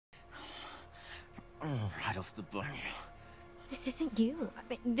Right off the bone. This isn't you. I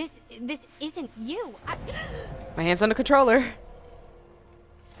mean, this isn't you. My hand's on the controller.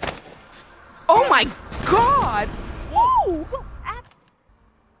 Oh my god! Woo!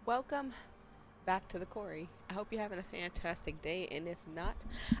 Welcome back to the Quarry. I hope you're having a fantastic day, and if not,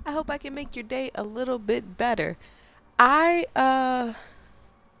 I hope I can make your day a little bit better. I'm gonna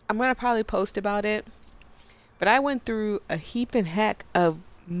probably post about it, but I went through a heap and heck of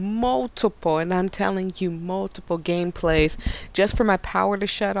multiple, and I'm telling you, multiple gameplays just for my power to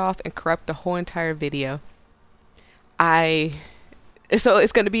shut off and corrupt the whole entire video. So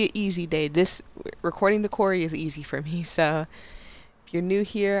it's going to be an easy day. This recording the Quarry is easy for me. So if you're new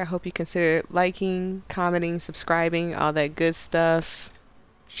here, I hope you consider liking, commenting, subscribing, all that good stuff.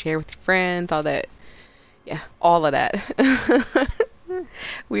 Share with your friends, all that. Yeah, all of that.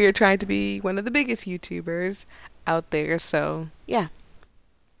 We are trying to be one of the biggest YouTubers out there. So yeah.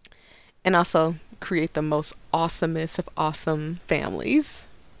 And also create the most awesomest of awesome families.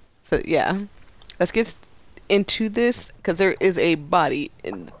 So yeah, let's get into this, because there is a body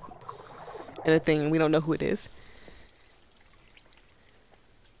in a thing and we don't know who it is.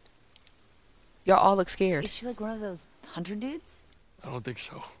 Y'all all look scared. Is she like one of those hunter dudes? I don't think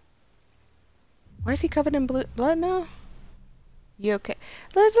so. Why is he covered in blood now? You okay?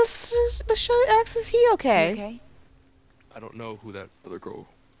 Let's show ask, is he okay? You okay? I don't know who that other girl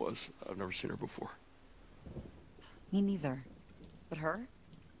was. I've never seen her before. Me neither. But her?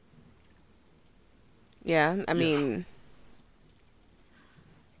 Yeah, I mean...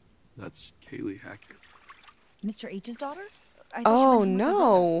 That's Kaylee Hackett. Mr. H's daughter? I thought Oh you were him with her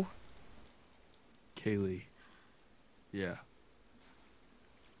no. Kaylee. Yeah.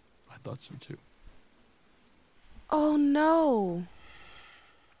 I thought so too. Oh no.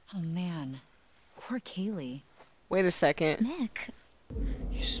 brother. Oh man. Poor Kaylee. Wait a second. Nick.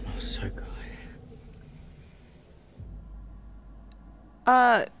 You smell so good.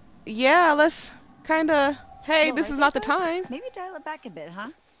 Yeah, let's kinda... Hey, Well, this right, is not the Papa? time. Maybe dial it back a bit, huh?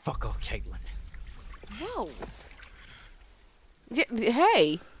 Fuck off, Caitlin. Whoa.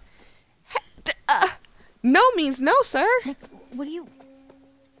 Hey. No means no, sir. Nick, what do you...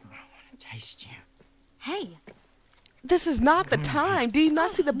 I want to taste you. Hey. This is not the time. Do you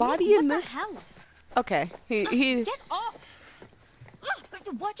not see the body Nick, in what the... the hell? Okay. He... Get off.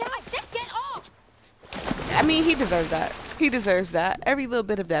 Watch out. I said get off. I mean, he deserves that. He deserves that. Every little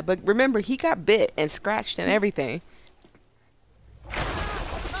bit of that. But remember, he got bit and scratched and everything.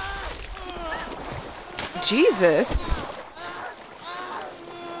 Jesus. Are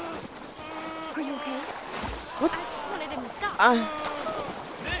you okay? What? I just wanted him to stop.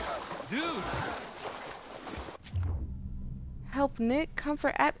 Nick! Dude! Help Nick.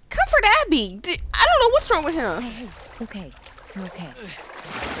 Comfort Abby. Comfort Abby! I don't know what's wrong with him. Hey, it's okay. You're okay.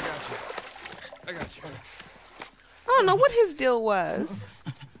 I got you. I don't know what his deal was.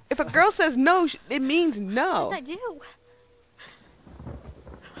 If a girl says no, it means no. What did I do?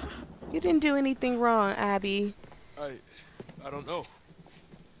 You didn't do anything wrong, Abby. I don't know.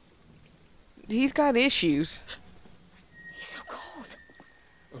 He's got issues. He's so cold.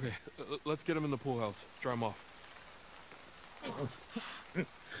 Okay, let's get him in the pool house. Dry him off.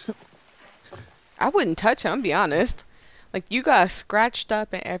 I wouldn't touch him, be honest. Like, you got scratched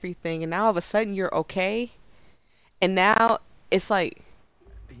up and everything, and now all of a sudden you're okay. And now it's like...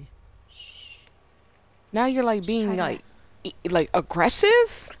 Now you're like being like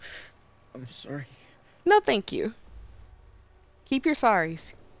aggressive? I'm sorry. No, thank you. Keep your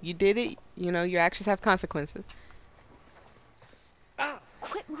sorries. You did it. You know, your actions have consequences.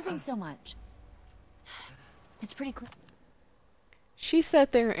 Quit moving so much. It's pretty clear. She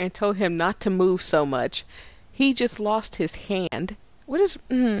sat there and told him not to move so much. He just lost his hand. What is...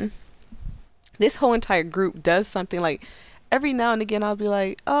 This whole entire group does something like... Every now and again I'll be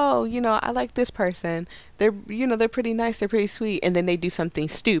like, oh, you know, I like this person. They're, you know, they're pretty nice. They're pretty sweet. And then they do something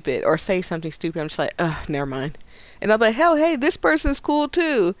stupid or say something stupid. I'm just like, ugh, never mind. And I'll be like, hell, hey, this person's cool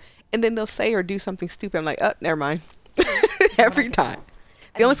too. And then they'll say or do something stupid. I'm like, oh, never mind. Every time.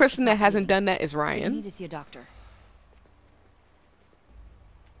 The only person that hasn't done that is You Ryan. need to see a doctor.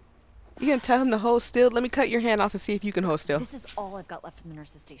 You gonna tell him to hold still? Let me cut your hand off and see if you can hold still. This is all I've got left from the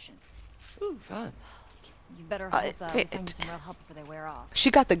nurse's station. Ooh, fun. You better hope we find some real help before they wear off.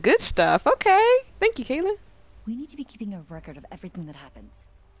 She got the good stuff. Okay. Thank you, Caitlin. We need to be keeping a record of everything that happens.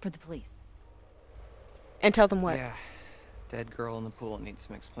 For the police. And tell them what? Yeah. Dead girl in the pool needs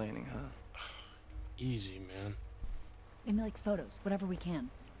some explaining, huh? Easy, man. Maybe like photos, whatever we can.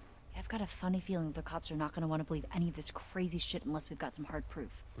 I've got a funny feeling that the cops are not going to want to believe any of this crazy shit unless we've got some hard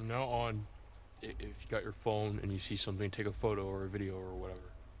proof. From now on, if you got your phone and you see something, take a photo or a video or whatever.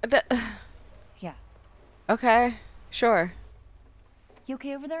 Yeah, Okay, sure. You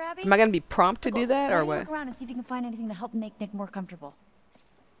okay over there, Abby? Am I gonna be prompt to do that, Why or don't you what? look around and see if you can find anything to help make Nick more comfortable.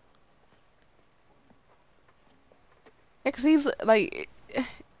 Yeah, 'cause he's like,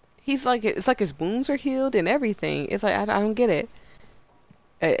 it's like his wounds are healed and everything. It's like, I don't get it.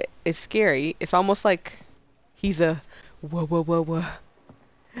 It's scary. It's almost like he's a whoa whoa whoa whoa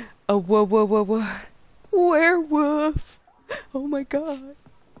a whoa whoa whoa whoa werewolf. Oh my god.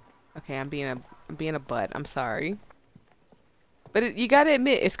 Okay, I'm being a butt. I'm sorry. But you gotta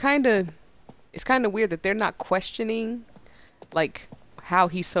admit, it's kind of weird that they're not questioning like how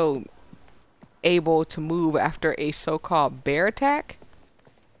he's so able to move after a so-called bear attack.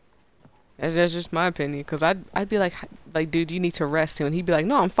 That's just my opinion, because I'd be like, dude, you need to rest him. And he'd be like,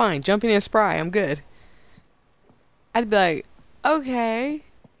 no, I'm fine. Jumping in spry. I'm good. I'd be like, okay,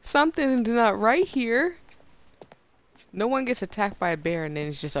 something's not right here. No one gets attacked by a bear and then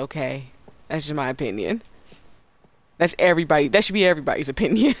it's just okay. That's just my opinion. That's everybody. That should be everybody's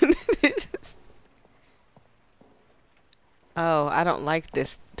opinion. Oh, I don't like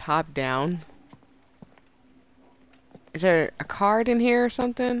this top down. Is there a card in here or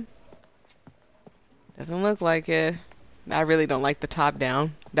something? Doesn't look like it. I really don't like the top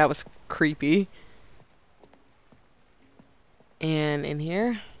down. That was creepy. And in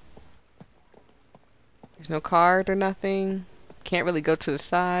here, there's no card or nothing. Can't really go to the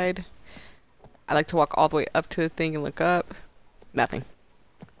side. I like to walk all the way up to the thing and look up. Nothing.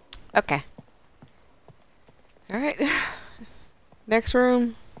 Okay. Alright. Next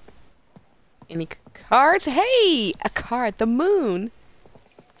room. Any cards? Hey! A card. The moon.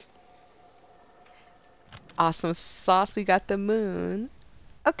 Awesome sauce. We got the moon.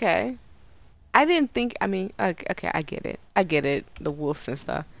 Okay. I didn't think, I mean, okay, I get it. I get it. The wolves and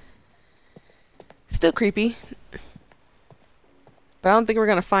stuff. Still creepy. But I don't think we're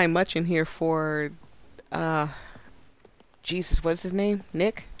gonna find much in here for, Jesus, what's his name?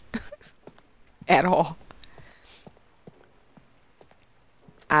 Nick? At all.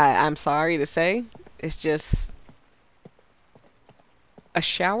 I'm sorry to say. It's just a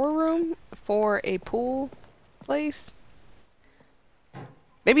shower room for a pool place.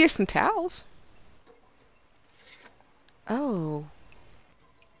 Maybe there's some towels. Oh.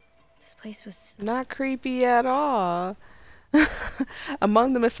 This place was... Not creepy at all.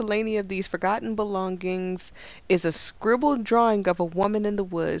 Among the miscellany of these forgotten belongings is a scribbled drawing of a woman in the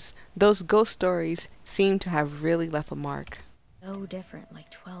woods. Those ghost stories seem to have really left a mark. so different, like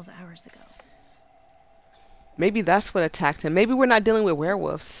 12 hours ago. Maybe that's what attacked him. Maybe we're not dealing with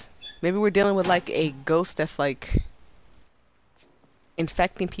werewolves. Maybe we're dealing with like a ghost that's like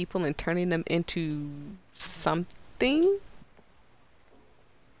infecting people and turning them into something.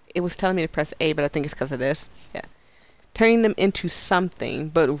 It was telling me to press A, but I think it's because of this. Yeah. Turning them into something.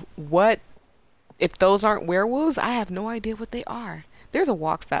 But what? If those aren't werewolves, I have no idea what they are. There's a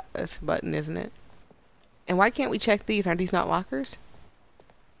walk fast button, isn't it? And why can't we check these? Aren't these not lockers?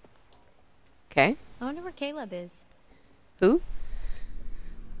 Okay. I wonder where Caleb is. Who?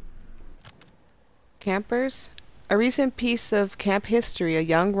 Campers? A recent piece of camp history. A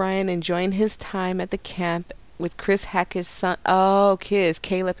young Ryan enjoying his time at the camp with Chris Hackett's son. Oh, kids.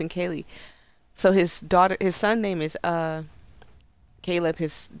 Caleb and Kaylee. So his son name is Caleb.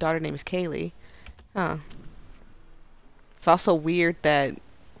 His daughter name is Kaylee. Huh. It's also weird that,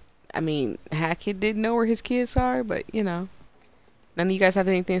 I mean, Hackett didn't know where his kids are, but, you know. None of you guys have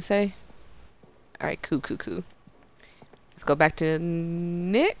anything to say? Alright, cool. Let's go back to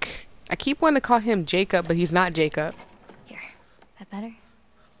Nick. I keep wanting to call him Jacob, but he's not Jacob. Here. That better?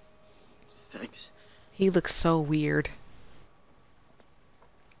 Thanks. He looks so weird.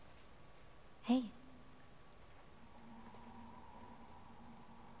 Hey.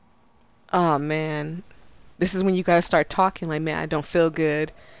 Oh, man. This is when you gotta start talking like, man, I don't feel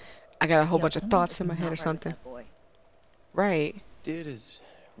good. I got a whole bunch of thoughts in my head or something. Right. Dude is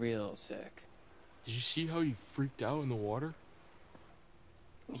real sick. Did you see how he freaked out in the water?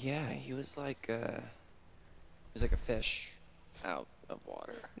 Yeah, he was like a fish out of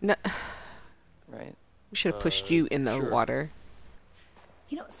water, No, right? we should have pushed you in the sure. water.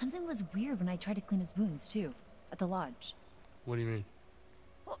 You know, something was weird when I tried to clean his wounds, too. At the lodge. What do you mean?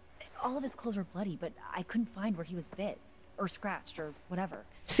 Well, all of his clothes were bloody, but I couldn't find where he was bit. Or scratched, or whatever.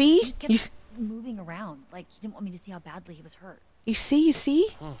 See? He just kept moving around, like he didn't want me to see how badly he was hurt. You see?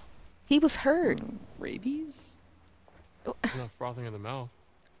 Huh. He was hurt. Rabies? He's not frothing at the mouth.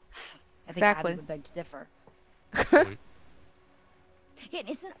 I think Exactly. Abby would beg to differ. Wait, Yeah, and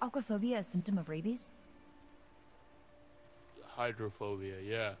isn't aquaphobia a symptom of rabies? hydrophobia,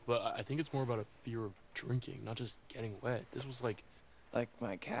 yeah. But I think it's more about a fear of drinking, not just getting wet. This was like... Like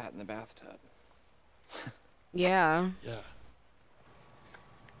my cat in the bathtub. Yeah. Yeah.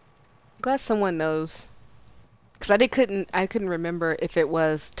 Glad someone knows. Because I couldn't remember if it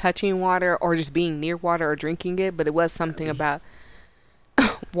was touching water or just being near water or drinking it, but it was something about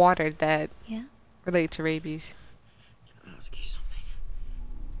water that Yeah? related to rabies. Can I ask you something?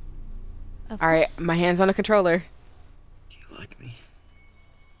 Of All right, course. my hand's on the controller. Do you like me?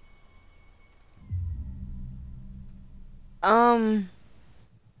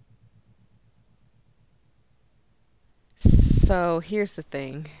 So here's the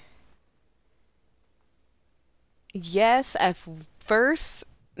thing. Yes, at first,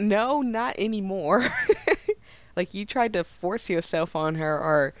 no, not anymore. Like you tried to force yourself on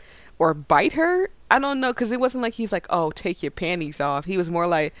her or bite her. I don't know, because it wasn't like he's like, "Oh, take your panties off." He was more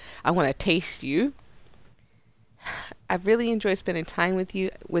like, "I want to taste you." I really enjoy spending time with you,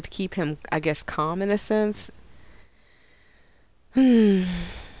 with keep him, I guess, calm in a sense.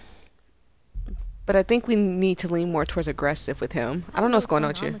 But I think we need to lean more towards aggressive with him. I don't know what's going on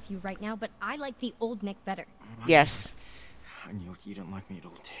with you. with you right now, but I like the old Nick better. Yes. I knew you don't like me at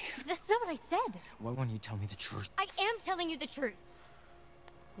all, do you? That's not what I said. Why won't you tell me the truth? I am telling you the truth.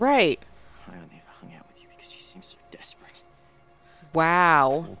 Right. I only ever hung out with you because you seem so desperate.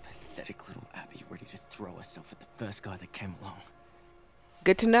 Wow. Poor, pathetic little Abby ready to throw herself at the first guy that came along.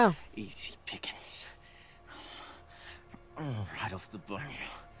 Good to know. Easy pickings. Right off the bone.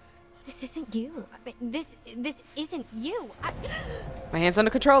 This isn't you. I mean, this isn't you. My hand's on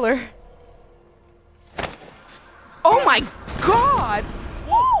the controller. Oh my god!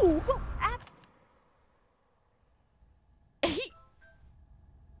 Woo!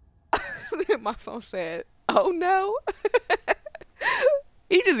 My phone said, "Oh no."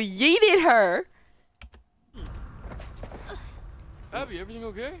 He just yeeted her. Abby, everything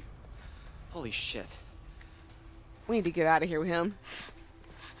okay? Holy shit. We need to get out of here with him.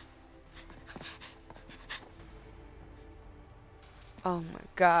 Oh my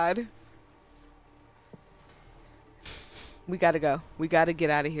god. We gotta go. We gotta get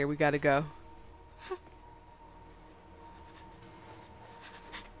out of here. We gotta go.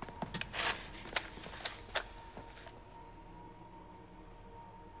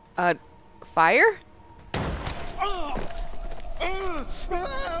 Fire?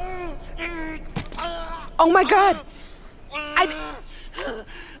 Oh my god!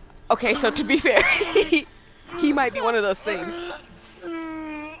 Okay, so to be fair, he might be one of those things.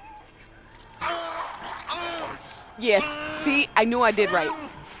 Yes, see, I knew I did right.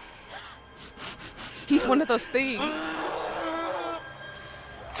 He's one of those things.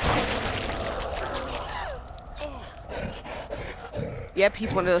 Yep,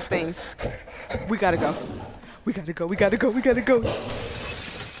 he's one of those things. We gotta go. We gotta go, we gotta go, we gotta go.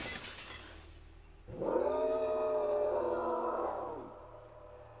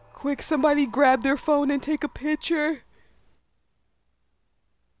 Quick, somebody grab their phone and take a picture.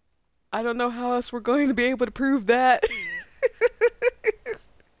 I don't know how else we're going to be able to prove that.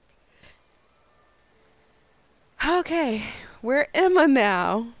 Okay, we're Emma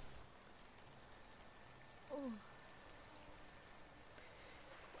now.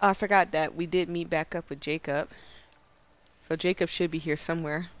 I forgot that we did meet back up with Jacob. So Jacob should be here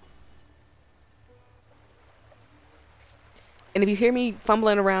somewhere. And if you hear me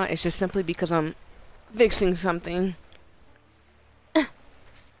fumbling around, it's just simply because I'm fixing something. The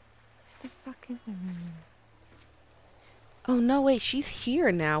fuck is her? Oh no, wait, she's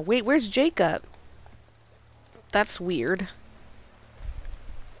here now. Wait, where's Jacob? That's weird.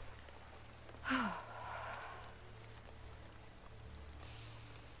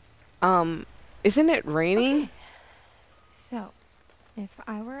 Isn't it raining? Okay. So, if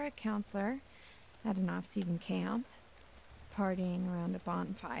I were a counselor at an off-season camp, partying around a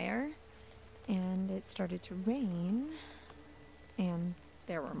bonfire, and it started to rain, and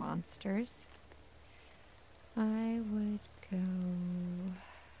there were monsters, I would go...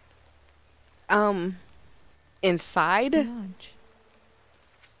 Inside? Lodge.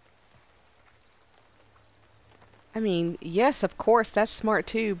 I mean, yes, of course, that's smart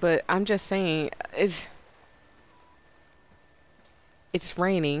too, but I'm just saying, it's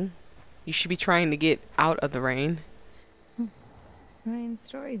raining. You should be trying to get out of the rain. Ryan's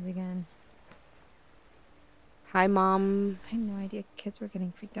stories again. Hi, Mom. I had no idea kids were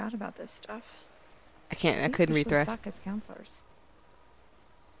getting freaked out about this stuff. I couldn't read the rest. Suck as counselors.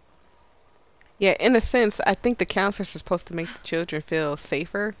 Yeah, in a sense, I think the counselors are supposed to make the children feel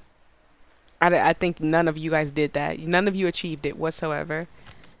safer. I think none of you guys did that. None of you achieved it whatsoever.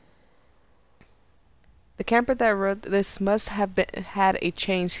 The camper that wrote this must have had a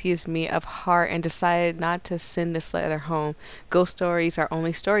change, of heart and decided not to send this letter home. Ghost stories are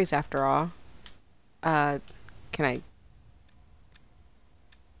only stories after all. Can I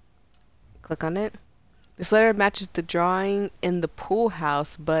click on it? This letter matches the drawing in the pool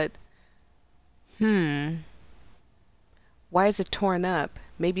house, but why is it torn up?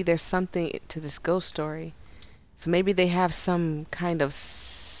 Maybe there's something to this ghost story. So maybe they have some kind of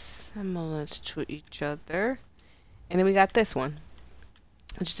semblance to each other. And then we got this one,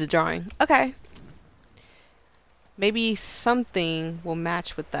 which is a drawing. Okay. Maybe something will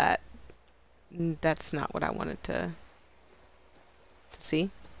match with that. That's not what I wanted to see.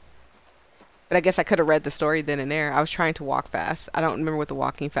 But I guess I could have read the story then and there. I was trying to walk fast. I don't remember what the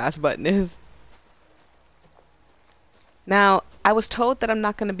walking fast button is. Now, I was told that I'm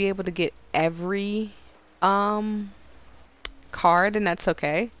not going to be able to get every card, and that's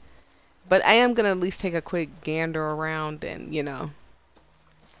okay. But I am going to at least take a quick gander around and, you know,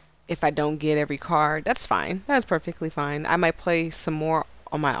 if I don't get every card, that's fine. That's perfectly fine. I might play some more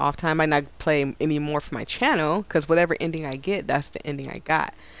on my off time. I might not play any more for my channel because whatever ending I get, that's the ending I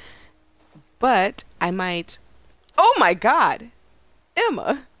got. But I might... Oh my God!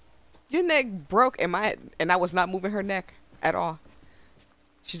 Emma! Your neck broke and I was not moving her neck at all.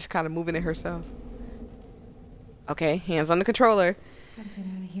 She's just kind of moving it herself. Okay, hands on the controller. Gotta get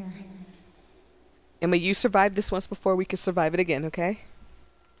out of here. Emma, you survived this once before. We can survive it again, okay?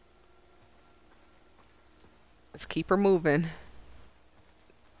 Let's keep her moving.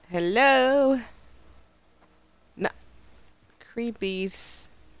 Hello? No. Creepies.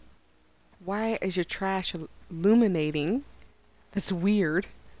 Why is your trash illuminating? That's weird.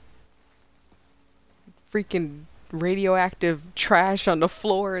 Freaking radioactive trash on the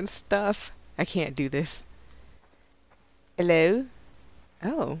floor and stuff. I can't do this. Hello?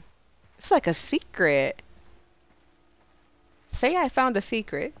 Oh. It's like a secret. Say I found a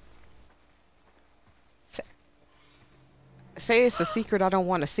secret. Say it's a secret I don't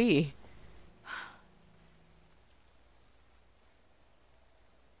want to see.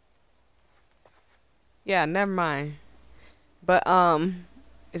 Yeah, never mind. But,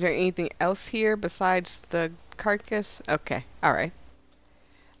 is there anything else here besides the carcass? Okay, alright.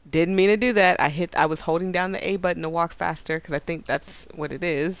 Didn't mean to do that. I was holding down the A button to walk faster because I think that's what it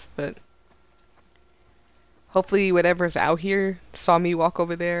is, but hopefully whatever's out here saw me walk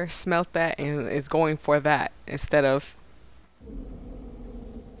over there, smelt that, and is going for that instead of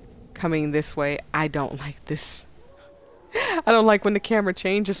coming this way. I don't like this. I don't like when the camera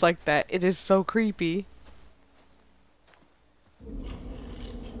changes like that. It is so creepy.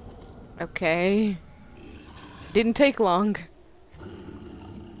 Okay. Didn't take long.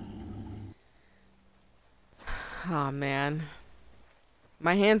 Oh man.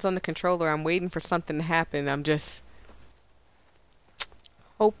 My hand's on the controller. I'm waiting for something to happen. I'm just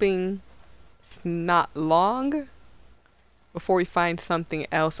hoping it's not long before we find something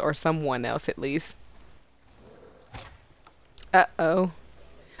else, or someone else at least. Uh-oh.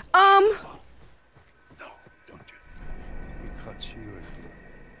 No, don't you? We caught you and...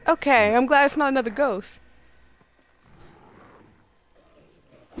 Okay, I'm glad it's not another ghost.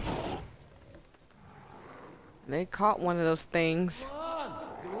 They caught one of those things.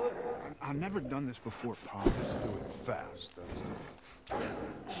 I've never done this before, Pop. Let's do it fast, that's all.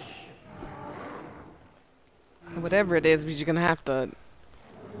 Whatever it is, but you're gonna have to...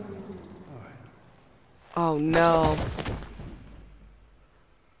 Oh no.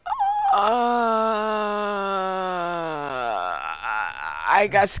 I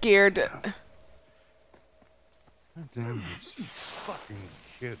got scared. God damn these fucking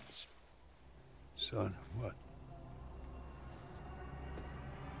kids. Son, what?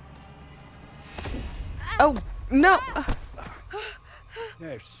 Oh, no.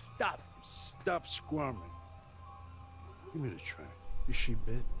 Hey, stop. Stop squirming. Give me the tray. Is she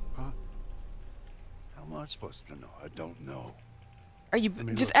bit, huh? How am I supposed to know? I don't know. Are you... Let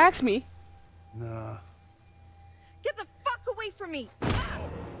me Just look at ask her. me. Nah. Get the fuck away from me!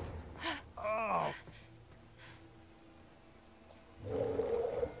 Oh!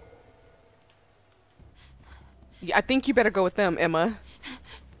 Yeah, I think you better go with them, Emma.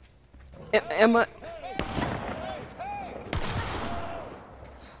 Emma...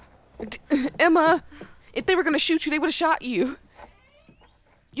 Emma! If they were gonna shoot you, they would have shot you.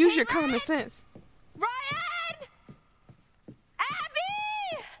 Use your common sense. Ryan!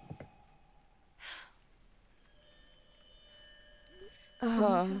 Abby!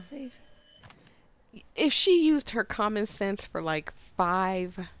 Doesn't feel safe. If she used her common sense for like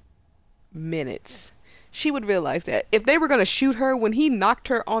 5 minutes, she would realize that if they were going to shoot her, when he knocked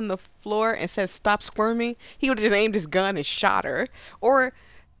her on the floor and said stop squirming, he would have just aimed his gun and shot her. Or,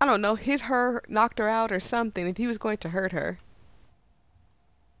 I don't know, hit her, knocked her out or something if he was going to hurt her.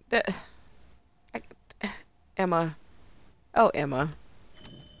 Emma. Oh, Emma.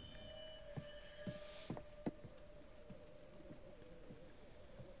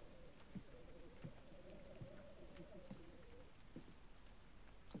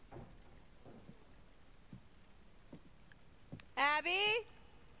 Abby?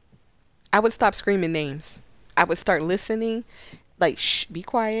 I would stop screaming names. I would start listening, like, shh, be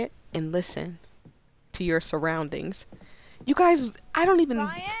quiet and listen to your surroundings. You guys, I don't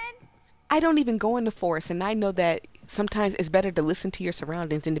even go in the forest, and I know that sometimes it's better to listen to your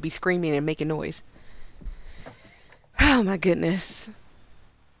surroundings than to be screaming and making noise. Oh my goodness.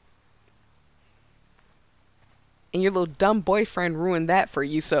 And your little dumb boyfriend ruined that for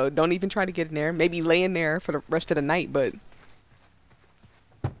you, so don't even try to get in there. Maybe lay in there for the rest of the night, but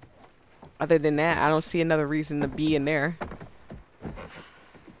other than that, I don't see another reason to be in there.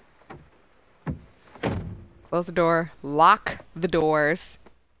 Close the door. Lock the doors.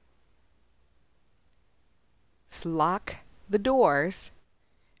 Just lock the doors.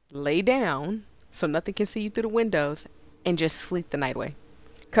 Lay down so nothing can see you through the windows, and just sleep the night away.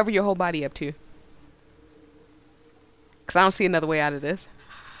 Cover your whole body up too. Because I don't see another way out of this.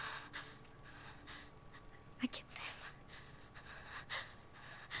 I killed him.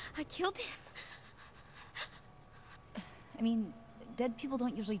 I killed him. I mean, dead people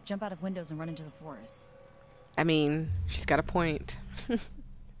don't usually jump out of windows and run into the forest. I mean, she's got a point.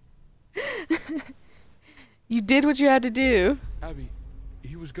 You did what you had to do. Abby,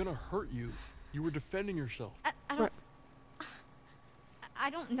 he was gonna hurt you. You were defending yourself. I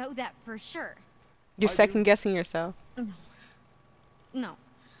don't know that for sure. You're second guessing yourself. No.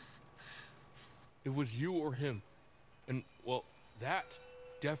 It was you or him. And, well, that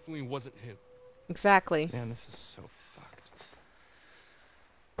definitely wasn't him. Exactly. Man, this is so fucked.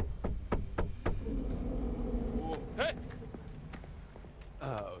 Whoa. Hey!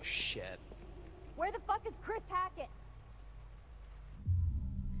 Oh, shit. Where the fuck is Chris Hackett?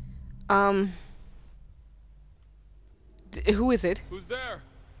 Who is it? Who's there?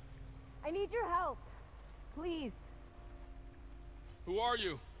 I need your help. Please. Who are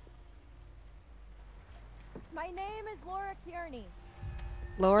you? My name is Laura Kearney.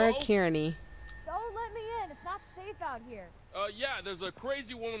 Laura So? Kearney. Don't let me in. It's not safe out here. Yeah, there's a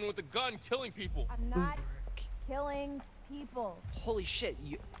crazy woman with a gun killing people. I'm not killing people. Holy shit,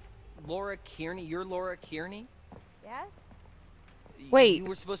 Laura Kearney? You're Laura Kearney? Yes? Wait. You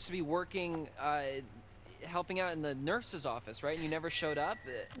were supposed to be working, helping out in the nurse's office, right? And you never showed up?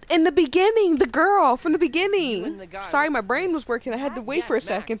 In the beginning, the girl from the You and beginning. the guy Sorry, my was- brain was working. I had to wait Yes, for a Max.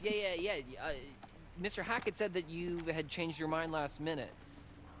 second. Yeah. Mr. Hackett said that you had changed your mind last minute.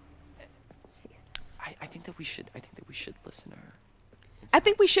 I think that we should listen to her. I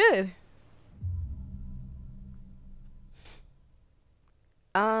think we should.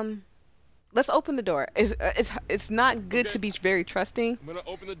 Let's open the door. It's not good to be very trusting, I'm gonna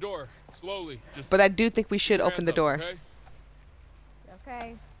open the door slowly. Just but I do think we should put your open the hands door. up,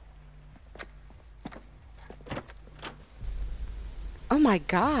 okay? Okay. Oh my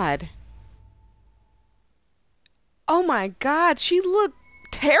god. Oh my god, she looked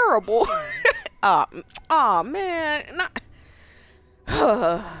terrible. Oh man, not.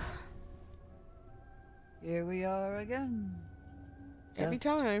 Here we are again. Every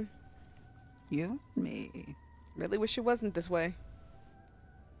Just time. You and me. Really wish it wasn't this way.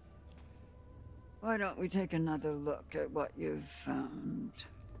 Why don't we take another look at what you've found?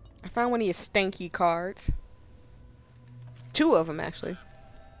 I found one of your stanky cards. 2 of them, actually.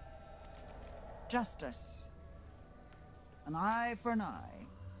 Justice. An eye for an eye.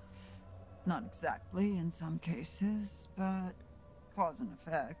 Not exactly in some cases, but cause and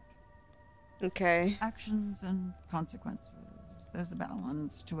effect. Okay. Actions and consequences. There's a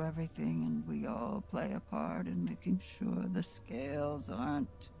balance to everything, and we all play a part in making sure the scales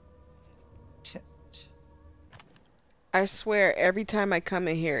aren't tipped. I swear, every time I come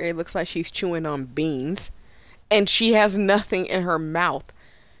in here, it looks like she's chewing on beans. And she has nothing in her mouth.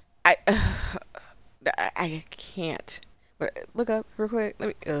 I can't. Look up real quick. Let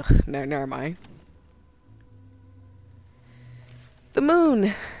me. No, never mind. The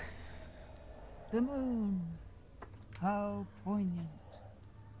moon. The moon. How poignant.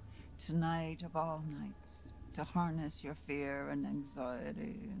 Tonight of all nights, to harness your fear and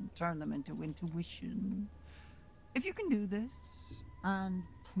anxiety and turn them into intuition. If you can do this and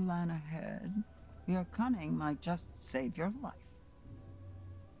plan ahead, your cunning might just save your life.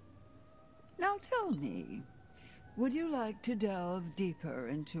 Now tell me, would you like to delve deeper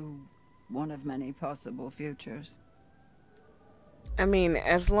into one of many possible futures? I mean,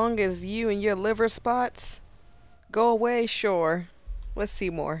 as long as you and your liver spots go away, sure. Let's see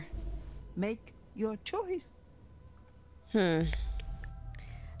more. Make your choice.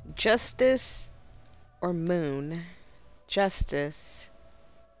 Justice or moon? Justice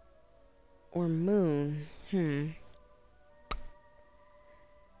or moon?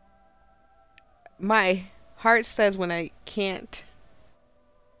 My heart says when I can't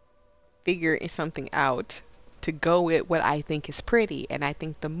figure something out to go with what I think is pretty, and I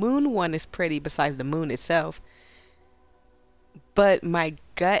think the moon one is pretty besides the moon itself. But my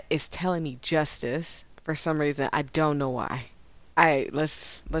gut is telling me justice for some reason. I don't know why.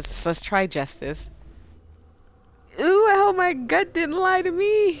 Let's try justice. Ooh, I hope my gut didn't lie to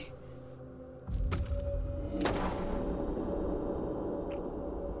me.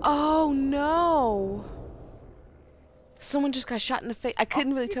 Oh no. Someone just got shot in the face. I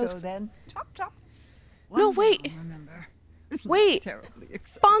couldn't really tell. Then. Chop, chop. No, One day wait. I'll remember. Isn't that Wait. terribly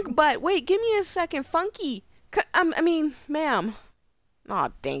exciting? Funk butt. Wait, give me a second. Funky. I mean, ma'am. Aw,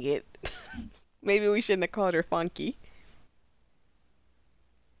 dang it. Maybe we shouldn't have called her Funky.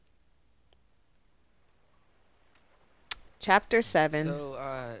 Chapter 7.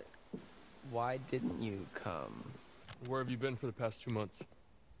 So, why didn't you come? Where have you been for the past 2 months?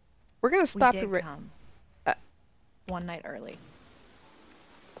 We're gonna stop we it did right. come. One night early.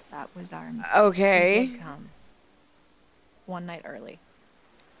 That was our mistake. Okay. We did come. One night early.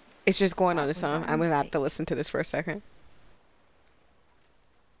 It's just going on That its was own. our I'm gonna have mistake. to listen to this for a second.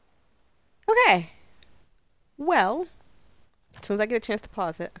 Okay. Well, as soon as I get a chance to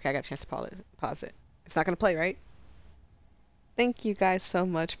pause it. Okay, I got a chance to pause it. It's not gonna play, right? Thank you guys so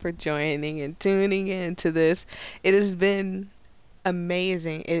much for joining and tuning in to this. It has been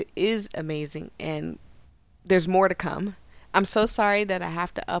amazing. It is amazing, and there's more to come. I'm so sorry that I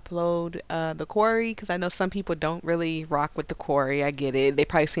have to upload the Quarry, because I know some people don't really rock with the Quarry. I get it. They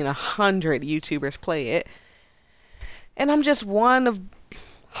probably seen 100 YouTubers play it, and I'm just one of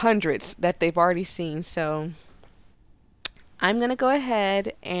hundreds that they've already seen. So I'm gonna go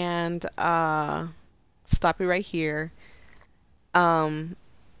ahead and stop it right here. Yeah,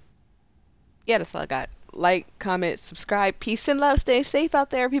 that's all I got. Like, comment, subscribe. Peace and love. Stay safe out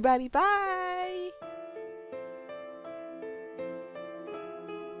there, everybody. Bye.